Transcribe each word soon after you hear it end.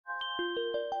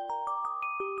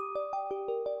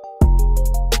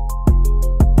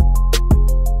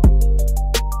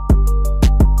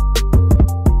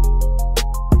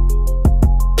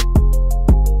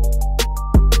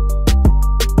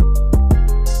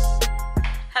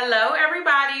Hello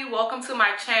everybody, welcome to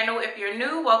my channel. If you're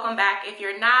new, welcome back. If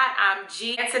you're not, I'm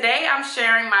G, and today I'm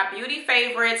sharing my beauty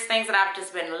favorites, things that I've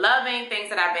just been loving,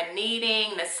 things that I've been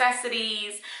needing,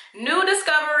 necessities, new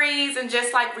discoveries, and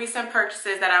just like recent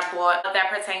purchases that I bought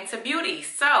that pertain to beauty.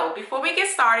 So before we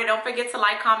get started, don't forget to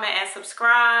like, comment, and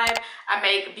subscribe. I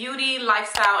make beauty,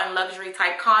 lifestyle, and luxury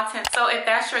type content, so if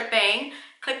that's your thing,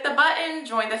 click the button,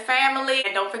 join the family,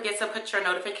 and don't forget to put your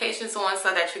notifications on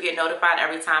so that you get notified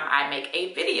every time I make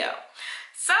a video.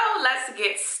 So let's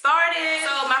get started.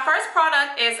 So my first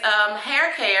product is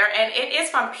hair care, and it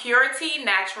is from Pureauty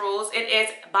Naturals. It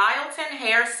is Biotin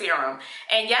hair serum.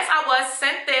 And yes, I was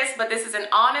sent this, but this is an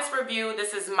honest review.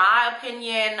 This is my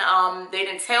opinion. They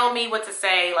didn't tell me what to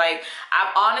say. Like,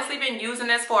 I've honestly been using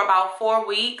this for about 4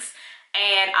 weeks,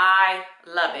 and I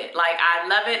love it. Like, I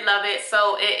love it.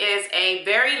 So it is a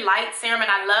very light serum,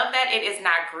 and I love that it is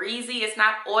not greasy, it's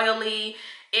not oily.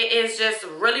 It is just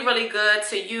really good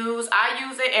to use. I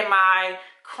use it in my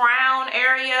crown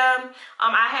area.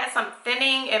 I had some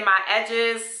thinning in my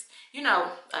edges. You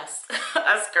know, us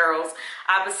girls.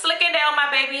 I was slicking down my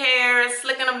baby hairs,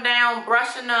 slicking them down,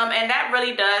 brushing them, and that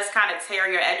really does kind of tear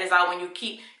your edges out when you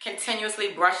keep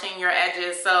continuously brushing your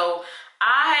edges. So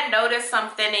I had noticed some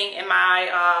thinning in my,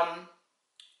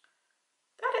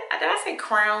 did I say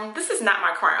crown? This is not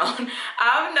my crown.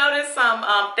 I've noticed some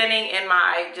thinning in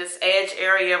my just edge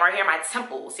area right here, my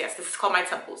temples. Yes, this is called my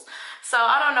temples. So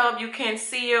I don't know if you can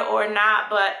see it or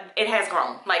not, but it has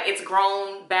grown. Like, it's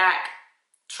grown back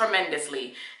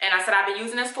tremendously. And I said I've been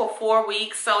using this for 4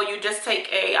 weeks. So you just take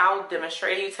I'll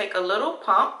demonstrate. You take a little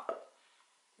pump,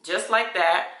 just like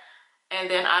that. And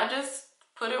then I just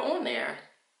put it on there.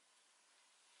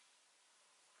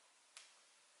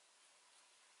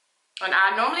 And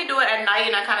I normally do it at night,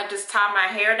 and I kind of just tie my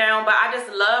hair down, but I just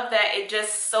love that it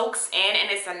just soaks in and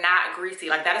it's not greasy.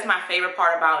 Like, that is my favorite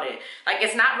part about it. Like,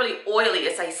 it's not really oily,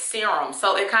 it's a serum.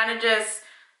 So it kind of just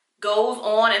goes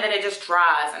on and then it just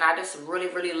dries, and I just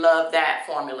really love that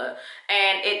formula,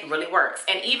 and it really works.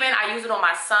 And even I use it on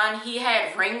my son. He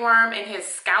had ringworm in his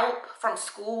scalp from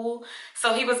school,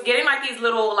 so he was getting like these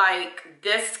little, like,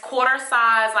 this quarter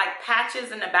size like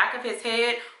patches in the back of his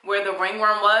head where the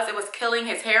ringworm was. It was killing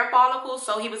his hair follicles,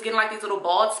 so he was getting like these little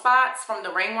bald spots from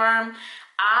the ringworm.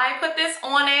 I put this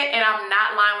on it, and I'm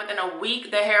not lying, within a week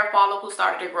the hair follicles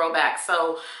started to grow back.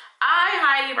 So I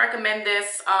highly recommend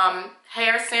this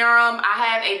hair serum. I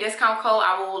have a discount code.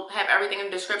 I will have everything in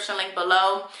the description link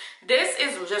below. This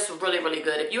is just really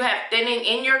good. If you have thinning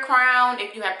in your crown,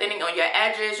 if you have thinning on your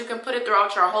edges, you can put it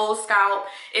throughout your whole scalp.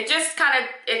 It just kind of,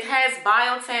 it has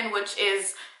biotin, which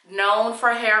is known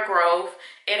for hair growth.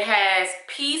 It has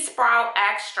pea sprout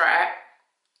extract,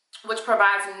 which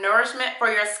provides nourishment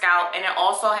for your scalp, and it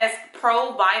also has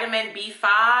pro vitamin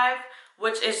B5,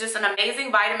 which is just an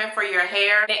amazing vitamin for your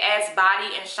hair. It adds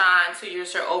body and shine to your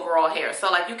overall hair.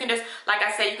 So like, you can just, like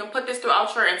I said, you can put this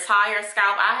throughout your entire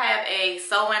scalp. I have a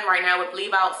sew-in right now with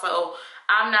leave out, so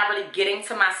I'm not really getting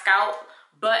to my scalp.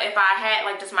 But if I had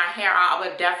like just my hair out, I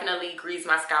would definitely grease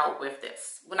my scalp with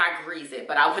this. Well, not grease it,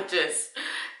 but I would just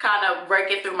kind of break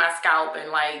it through my scalp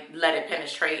and like let it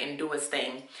penetrate and do its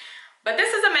thing. But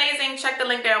this is amazing. Check the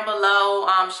link down below.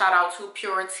 Shout out to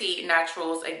Pureauty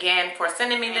Naturals again for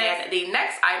sending me this. The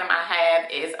next item I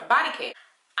have is body care.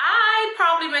 I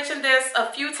probably mentioned this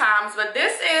a few times, but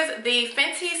this is the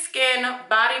Fenty Skin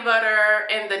Body Butter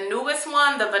in the newest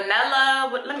one, the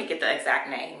Vanilla. Let me get the exact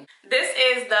name. This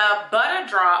is the Butta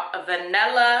Drop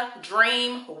Vanilla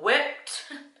Dream Whipped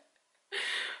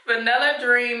Vanilla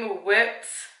Dream Whipped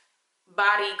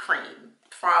Body Cream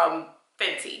from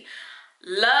Fenty.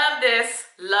 Love this.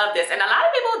 And a lot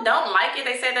of people don't like it.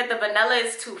 They say that the vanilla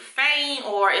is too faint,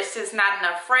 or it's just not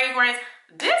enough fragrance.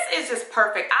 This is just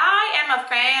perfect. I am a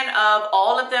fan of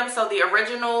all of them. So the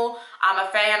original, I'm a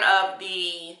fan of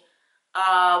the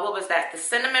what was that, the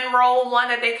cinnamon roll one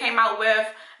that they came out with.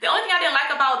 The only thing I didn't like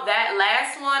about that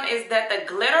last one is that the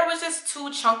glitter was just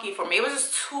too chunky for me. It was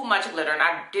just too much glitter, and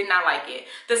I did not like it.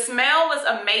 The smell was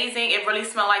amazing. It really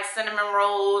smelled like cinnamon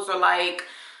rolls or like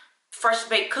fresh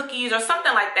baked cookies or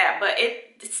something like that, but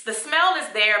the smell is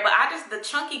there, but the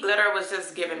chunky glitter was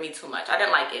just giving me too much. I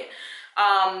didn't like it.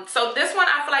 So this one,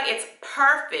 I feel like it's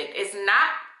perfect. It's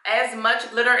not as much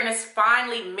glitter, and it's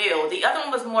finely milled. The other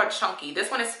one was more chunky.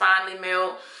 This one is finely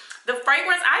milled. The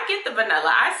fragrance, I get the vanilla.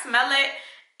 I smell it.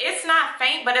 It's not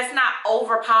faint, but it's not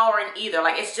overpowering either.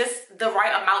 Like, it's just the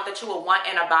right amount that you would want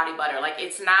in a body butter. Like,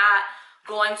 it's not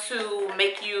going to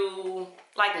make you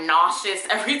like nauseous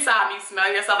every time you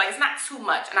smell yourself. Like, it's not too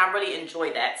much, and I really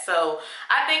enjoy that. So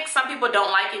I think some people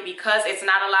don't like it because it's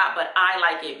not a lot, but I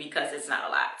like it because it's not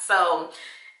a lot. So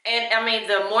And I mean,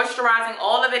 the moisturizing,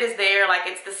 all of it is there. Like,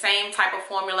 it's the same type of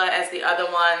formula as the other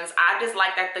ones. I just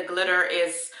like that the glitter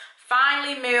is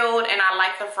finely milled, and I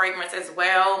like the fragrance as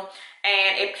well.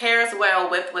 And it pairs well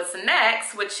with what's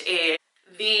next, which is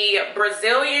the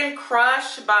Brazilian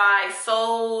Crush by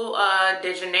Sol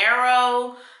de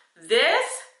Janeiro. This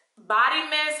body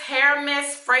mist, hair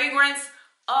mist, fragrance,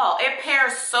 oh, it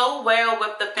pairs so well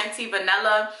with the Fenty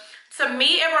Vanilla. To me,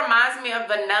 it reminds me of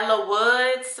Vanilla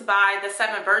Woods by the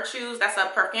Seven Virtues. That's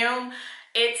a perfume.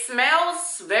 It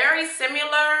smells very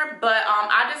similar, but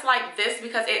I just like this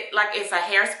because it's a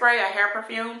hairspray, a hair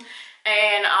perfume.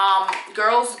 And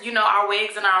girls, you know, our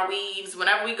wigs and our weaves,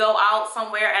 whenever we go out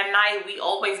somewhere at night, we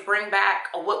always bring back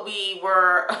what we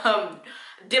were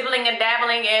dibbling and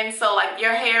dabbling in. So like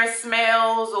your hair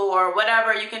smells or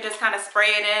whatever, you can just kind of spray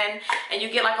it in and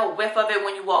you get like a whiff of it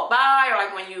when you walk by, or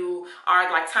like when you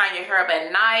are like tying your hair up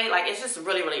at night. Like, it's just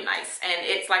really, really nice. And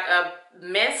it's like a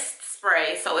mist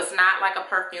spray, so it's not like a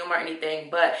perfume or anything,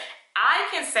 but I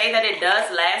can say that it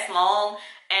does last long.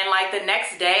 And like the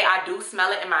next day I do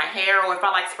smell it in my hair, or if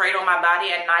I like spray it on my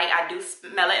body at night, I do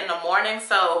smell it in the morning.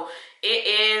 So it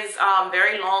is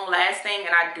very long lasting, and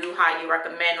I do highly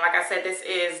recommend. Like I said, this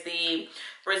is the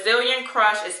Brazilian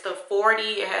Crush. It's the 40,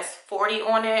 it has 40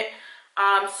 on it.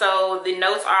 So the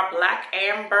notes are black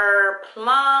amber,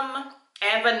 plum,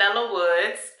 and vanilla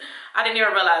woods. I didn't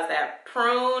even realize that.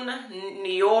 Prune,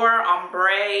 Dior,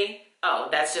 ombre. Oh,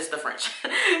 that's just the French.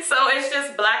 So it's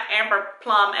just black amber,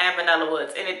 plum, and vanilla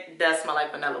woods. And it does smell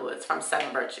like vanilla woods from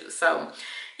Seven Virtues. So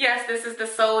yes, this is the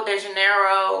Sol de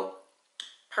Janeiro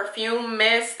perfume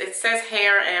mist. It says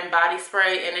hair and body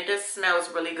spray, and it just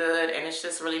smells really good. And it's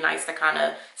just really nice to kind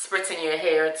of spritz in your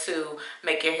hair to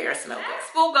make your hair smell good.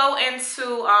 Next, we'll go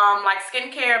into like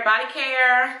skincare, body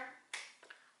care.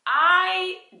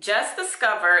 I just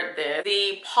discovered this.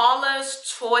 The Paula's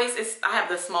Choice is, I have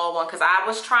the small one because I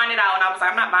was trying it out and I was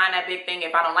like, I'm not buying that big thing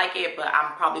if I don't like it, but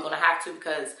I'm probably gonna have to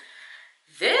because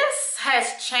this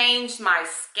has changed my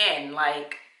skin.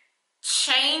 Like,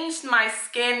 changed my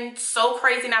skin so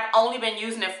crazy, and I've only been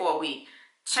using it for a week.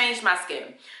 Changed my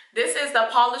skin. This is the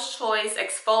Paula's Choice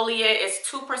Exfoliant. It's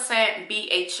 2%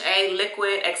 BHA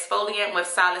liquid exfoliant with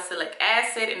salicylic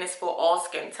acid, and it's for all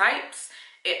skin types.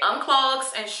 It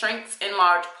unclogs and shrinks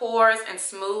enlarged pores and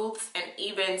smooths an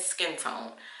even skin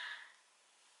tone.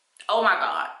 Oh my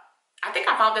God. I think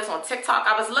I found this on TikTok.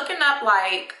 I was looking up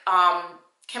like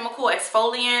chemical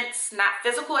exfoliants, not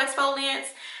physical exfoliants,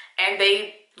 and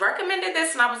they recommended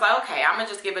this, and I was like, okay, I'm gonna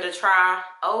just give it a try.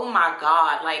 Oh my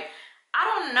God. Like, I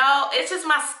don't know. It's just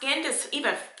my skin just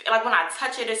even, like when I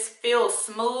touch it, it feels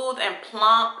smooth and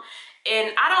plump.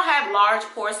 And I don't have large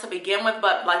pores to begin with,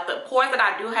 but like the pores that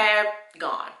I do have,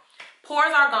 gone.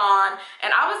 Pores are gone.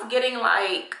 And I was getting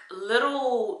like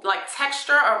little like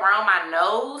texture around my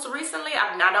nose recently.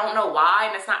 I don't know why,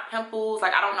 and it's not pimples.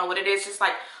 Like, I don't know what it is, just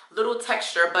like little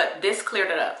texture, but this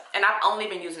cleared it up. And I've only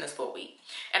been using this for a week.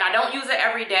 And I don't use it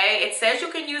every day. It says you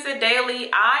can use it daily.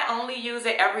 I only use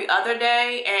it every other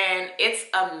day, and it's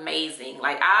amazing.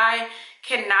 Like, I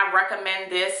cannot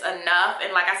recommend this enough.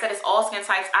 And like I said, it's all skin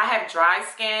types. I have dry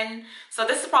skin, so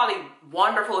this is probably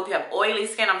wonderful if you have oily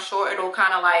skin. I'm sure it'll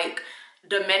kind of like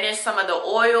diminish some of the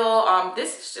oil.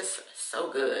 This is just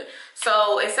so good.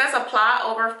 So it says apply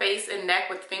over face and neck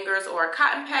with fingers or a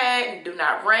cotton pad and do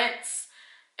not rinse.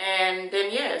 And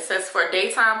then yeah, it says for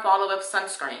daytime, follow with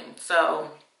sunscreen. So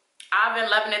I've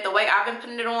been loving it. The way I've been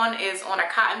putting it on is on a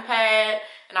cotton pad,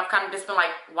 and I've kind of just been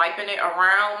like wiping it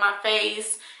around my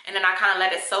face, and then I kind of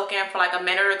let it soak in for like a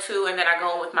minute or two, and then I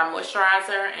go in with my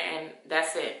moisturizer, and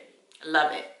that's it.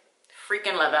 Love it.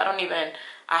 Freaking love it.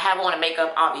 I have on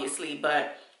makeup obviously,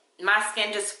 but my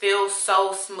skin just feels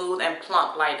so smooth and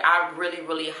plump. Like, I really,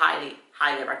 really highly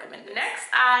recommend it. Next,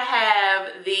 I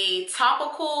have the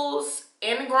Topicals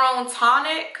Ingrown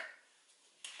Tonic.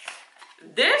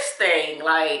 This thing,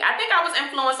 like, I think I was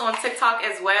influenced on TikTok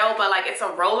as well, but like, it's a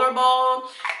roller ball,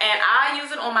 and I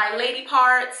use it on my lady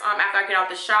parts after I get out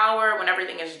the shower when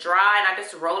everything is dry, and I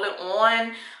just roll it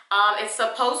on. It's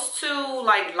supposed to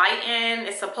like lighten,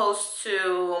 it's supposed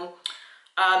to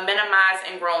minimize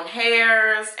ingrown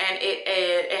hairs, and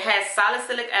it has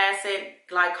salicylic acid,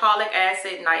 glycolic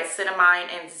acid, niacinamide,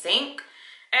 and zinc.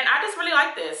 And I just really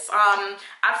like this.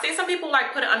 I've seen some people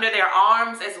like put it under their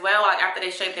arms as well, like after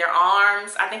they shave their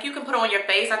arms. I think you can put it on your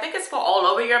face. I think it's for all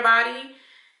over your body.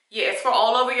 Yeah, it's for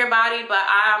all over your body, but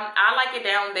I like it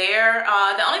down there.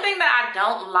 The only thing that I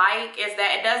don't like is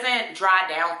that it doesn't dry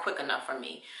down quick enough for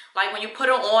me. Like, when you put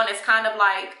it on, it's kind of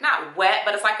like, not wet,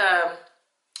 but it's like a,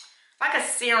 like a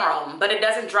serum, but it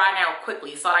doesn't dry down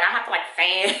quickly. So like I have to like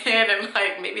fan and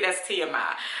like maybe that's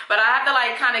TMI, but I have to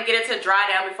like kind of get it to dry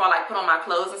down before I like put on my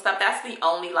clothes and stuff. That's the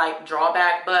only like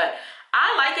drawback, but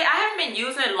I like it. I haven't been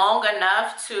using it long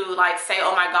enough to like say,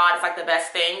 oh my God, it's like the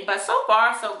best thing, but so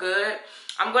far so good.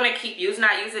 I'm gonna keep using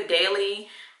it. I use it daily,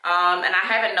 and I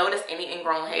haven't noticed any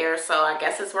ingrown hair, so I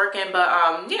guess it's working. But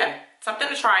yeah, something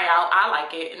to try out. I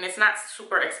like it, and it's not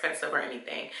super expensive or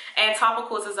anything. And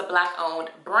Topicals is a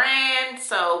Black-owned brand,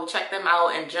 so check them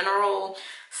out in general.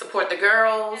 Support the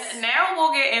girls. Now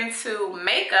we'll get into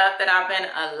makeup that I've been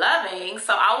loving.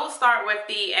 So I will start with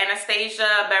the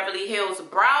Anastasia Beverly Hills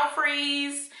Brow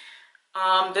Freeze.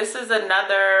 This is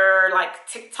another like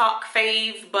TikTok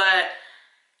fave, but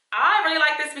I really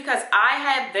like this because I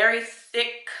have very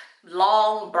thick,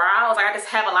 long brows. Like I just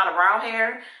have a lot of brow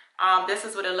hair. This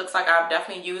is what it looks like. I've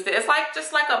definitely used it. It's like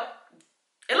just like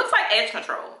it looks like edge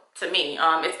control to me.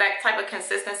 It's that type of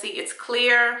consistency. It's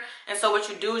clear, and so what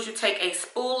you do is you take a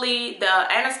spoolie.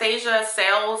 The Anastasia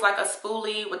sells like a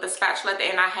spoolie with the spatula at the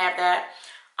end. I have that,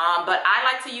 but I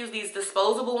like to use these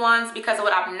disposable ones because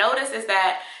what I've noticed is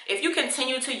that if you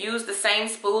continue to use the same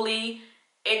spoolie,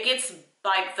 it gets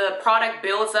like the product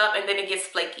builds up and then it gets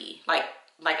flaky, like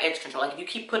edge control. Like if you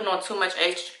keep putting on too much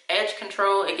edge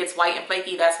control, it gets white and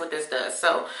flaky. That's what this does.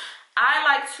 So I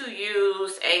like to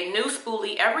use a new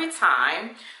spoolie every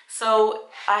time. So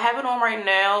I have it on right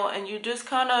now, and you just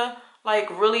kind of like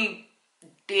really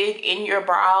dig in your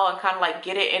brow and kind of like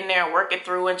get it in there and work it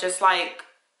through and just like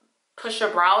push your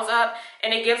brows up,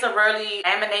 and it gives a really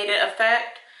laminated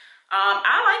effect.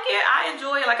 I like it. I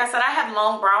enjoy it. Like I said, I have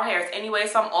long brow hairs anyway,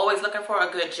 so I'm always looking for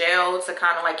a good gel to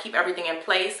kind of like keep everything in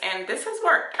place, and this has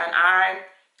worked and I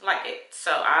like it.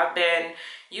 So I've been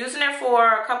using it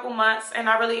for a couple months and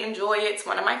I really enjoy it. It's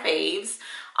one of my faves.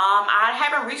 I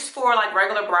haven't reached for like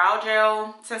regular brow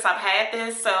gel since I've had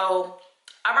this, so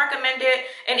I recommend it.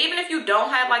 And even if you don't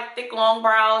have like thick long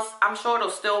brows, I'm sure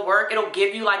it'll still work. It'll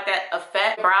give you like that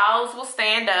effect. Brows will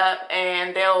stand up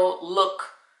and they'll look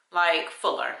like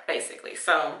fuller basically.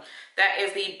 So that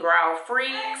is the Brow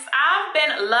Freeze. I've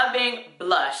been loving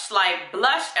blush, like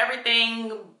blush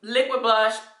everything, liquid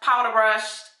blush, powder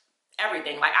brush,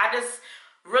 everything. Like I just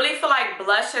really feel like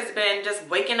blush has been just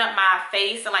waking up my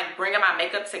face and like bringing my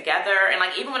makeup together. And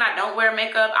like even when I don't wear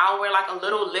makeup, I'll wear like a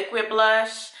little liquid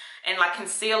blush and like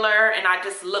concealer, and I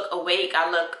just look awake, I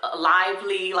look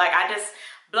lively. Like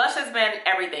blush has been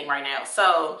everything right now.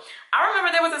 So I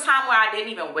remember there was a time where I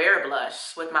didn't even wear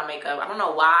blush with my makeup. I don't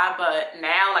know why, but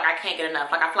now like I can't get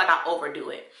enough. Like I feel like I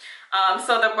overdo it.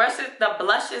 So the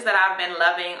blushes that I've been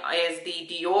loving is the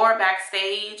Dior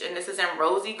Backstage, and this is in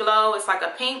Rosy Glow. It's like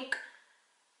a pink.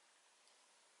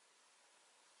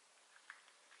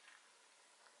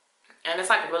 And it's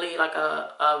like really like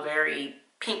a very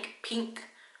pink,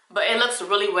 but it looks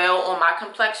really well on my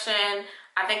complexion.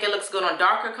 I think it looks good on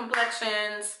darker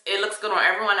complexions. It looks good on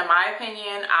everyone in my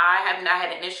opinion. I have not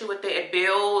had an issue with it. It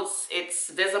builds, it's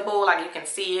visible, like you can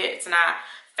see it. It's not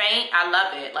faint. I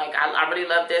love it. Like I really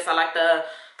love this. I like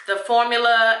the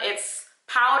formula. It's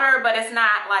powder, but it's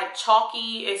not like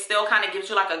chalky. It still kind of gives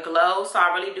you like a glow. So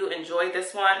I really do enjoy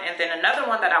this one. And then another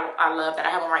one that I love that I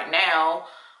have on right now,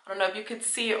 I don't know if you could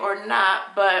see it or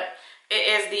not, but it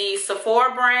is the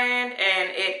Sephora brand, and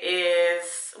it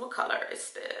is, what color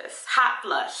is this? Hot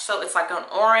Flush. So it's like an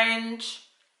orange.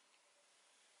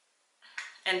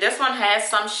 And this one has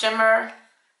some shimmer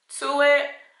to it,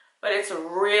 but it's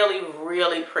really,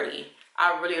 really pretty.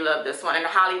 I really love this one and I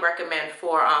highly recommend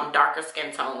for darker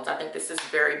skin tones. I think this is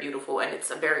very beautiful and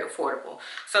it's very affordable.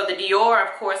 So the Dior,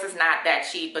 of course, is not that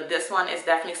cheap, but this one is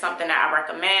definitely something that I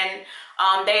recommend.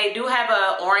 They do have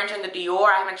an orange in the Dior.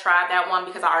 I haven't tried that one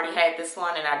because I already had this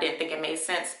one and I didn't think it made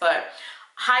sense, but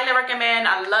highly recommend.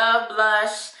 I love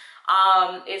blush.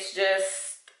 It's just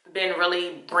been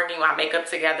really bringing my makeup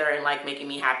together and like making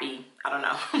me happy. I don't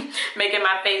know, making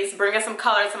my face, bringing some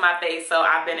color to my face. So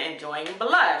I've been enjoying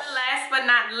blush. Last but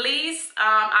not least,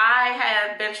 I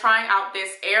have been trying out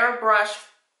this Airbrush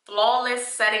Flawless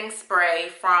Setting Spray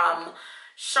from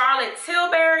Charlotte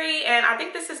Tilbury, and I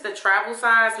think this is the travel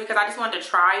size because I just wanted to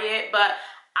try it. But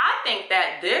I think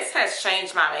that this has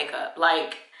changed my makeup.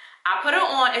 Like I put it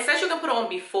on, it says you can put it on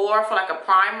before for like a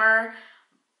primer,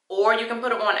 or you can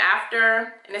put it on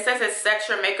after, and it says it sets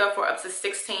your makeup for up to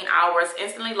 16 hours,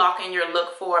 instantly locking your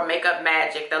look for makeup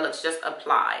magic that looks just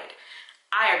applied.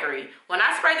 I agree. When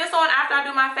I spray this on after I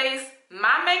do my face,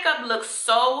 my makeup looks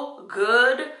so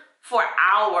good for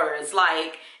hours.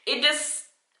 Like it just,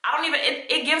 I don't even,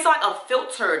 it gives like a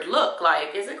filtered look.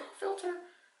 Like, is it called filter?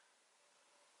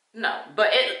 No, but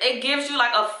it gives you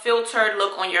like a filtered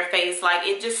look on your face. Like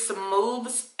it just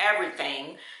smooths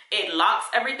everything. It locks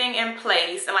everything in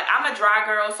place. And like I'm a dry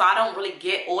girl, so I don't really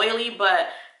get oily, but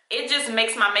it just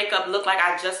makes my makeup look like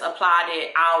I just applied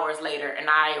it hours later, and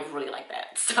I really like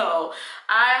that. So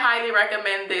I highly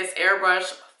recommend this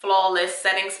Airbrush Flawless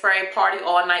Setting Spray. Party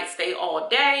all night, stay all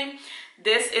day.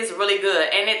 This is really good,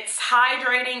 and it's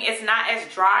hydrating. It's not as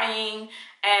drying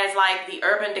as like the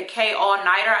Urban Decay All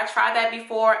Nighter. I tried that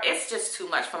before. It's just too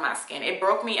much for my skin. It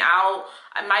broke me out.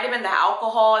 It might have been the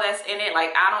alcohol that's in it.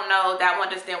 Like, I don't know. That one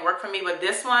just didn't work for me. But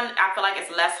this one, I feel like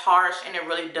it's less harsh, and it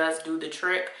really does do the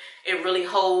trick. It really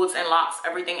holds and locks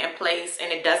everything in place,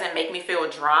 and it doesn't make me feel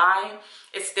dry.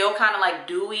 It's still kind of like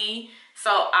dewy. So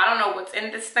I don't know what's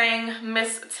in this thing,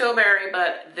 Miss Tilbury,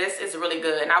 but this is really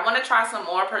good. And I want to try some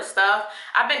more of her stuff.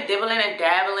 I've been dibbling and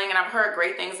dabbling, and I've heard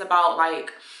great things about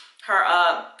like her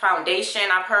foundation.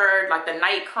 I've heard like the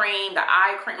night cream, the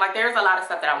eye cream. Like there's a lot of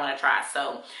stuff that I want to try.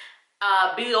 So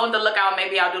be on the lookout.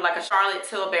 Maybe I'll do like a Charlotte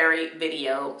Tilbury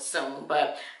video soon.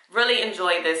 But really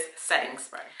enjoy this setting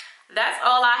spray. That's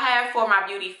all I have for my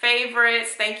beauty favorites.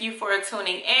 Thank you for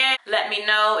tuning in. Let me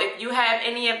know if you have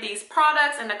any of these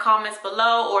products in the comments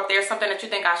below, or if there's something that you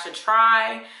think I should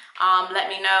try. Let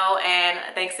me know, and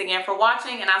thanks again for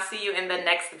watching, and I'll see you in the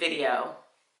next video.